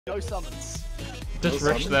No summons. Just No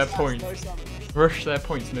rush summons? their point. No summons. Rush their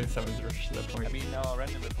points, no summons, rush their points. I mean, now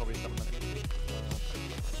random will probably summon it.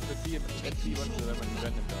 Let's see what the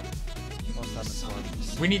random does. No summons for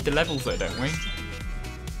it. We need the levels though, don't we?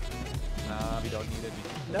 Nah, we don't need it.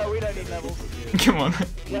 No, we don't need levels. Come on.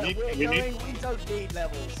 We don't need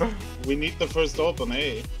levels. We need the first open,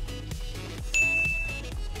 eh?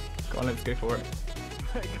 Go on, let's go for it.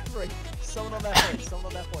 Great. Someone on their point. Someone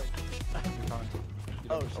on their point. You can't. You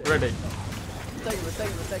Oh don't- shit. Ready. Take it.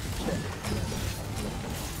 Shit.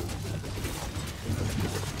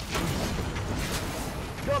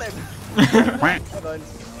 Got him. Hey, Bone.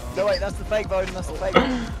 No wait, that's the fake Bone. That's the fake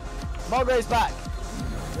Bone. Margot's back.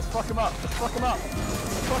 Let's fuck him up. I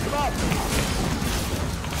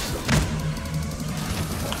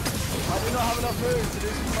do not have enough room to do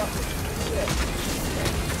some fucking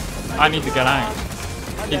shit. I need to get out.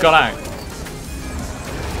 You got out.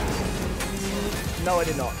 No, I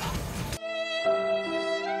did not.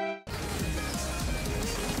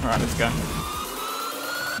 Alright, let's go.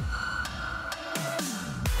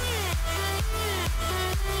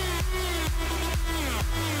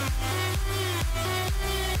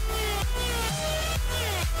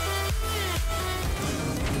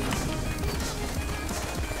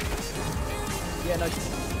 Yeah, no.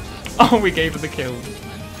 Oh, we gave her the kill.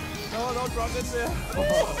 No, don't drop in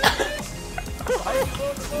there.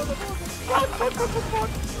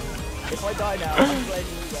 If I die now, I'm blaming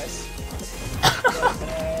you guys.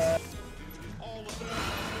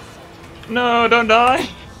 No, don't die.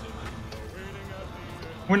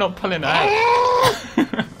 We're not pulling out.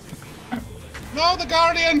 No, the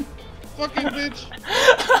Guardian! Fucking bitch!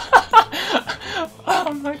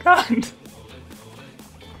 Oh my god.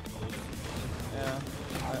 Yeah,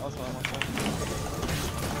 I also have myself.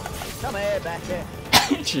 Come here, Becky.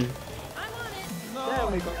 Hate you. I'm on it. No, There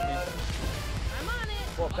we he go. got me. I'm on it.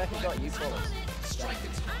 What, Becky got you, Follows? I'm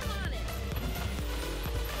on it.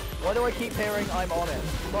 Why do I keep hearing I'm on it?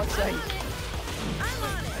 For God's sake. I'm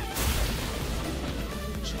on it.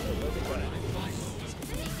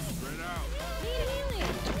 Need a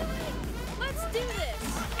helium. Let's do this.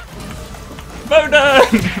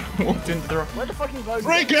 Bowden! Walked into the Where the fucking vote?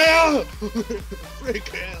 Free kill! Free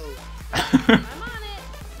kill! I'm on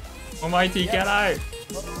it. Almighty, get out!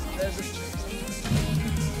 There's a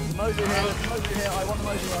Moser here, I want the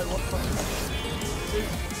Moser,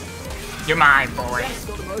 You're mine, boy. Yes,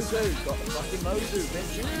 got the Moser, got the fucking Moser,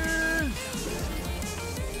 bitches!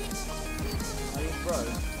 I mean, bro.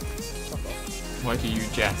 Fuck off. Why do you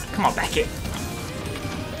jest? Come on, Beckett.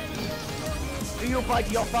 Do you bite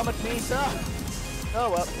your thumb at me, sir? Oh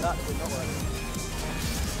well, that did not work.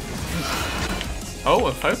 Oh,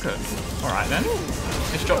 a focus. Alright then.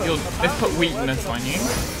 Let's drop your. Let's put weakness on you.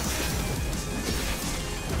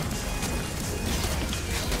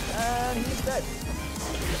 And he's dead.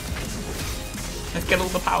 Let's get all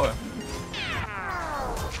the power.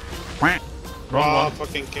 Oh, Wrong one.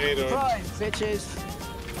 fucking Kato. Surprise, bitches!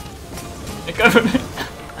 It go.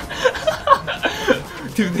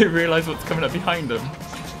 Do they realise what's coming up behind them?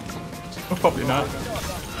 Well, probably not.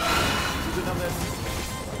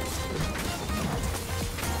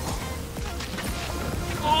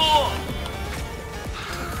 Oh!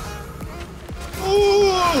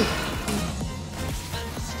 Ooh!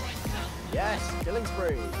 Yes, killing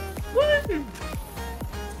spree. Woo!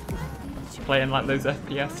 Playing like those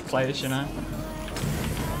FPS players, you know.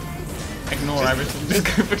 Ignore everything, just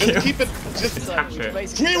go for Just kill. keep it. Just So, Hack it's it.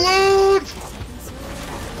 basically rewound!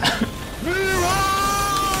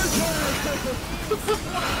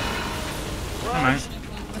 Alright.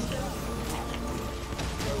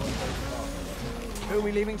 Who are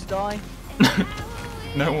we leaving to die?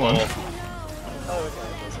 No one. Oh, okay.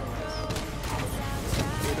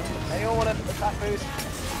 Anyone want an attack boost?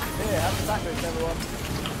 Here, have an attack boost, everyone.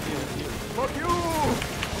 Fuck you!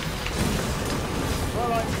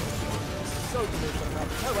 Well, I'm so good at that.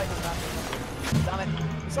 No, wait, doesn't happen. Damn it.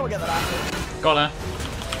 Someone get that apple. Got her.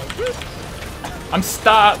 I'm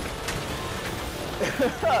stuck. Do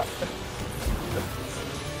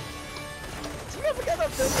you ever get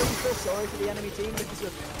that feeling where you feel sorry for the enemy team because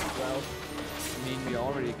of, well, I mean, we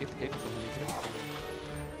already get capable.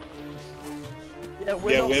 yeah,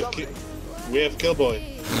 we're Yeah, not we have Killboy.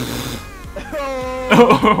 oh,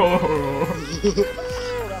 Oh.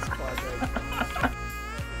 that's quite good.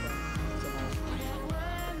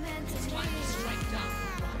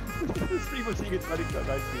 This people see it, Malik,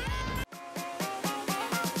 nicely.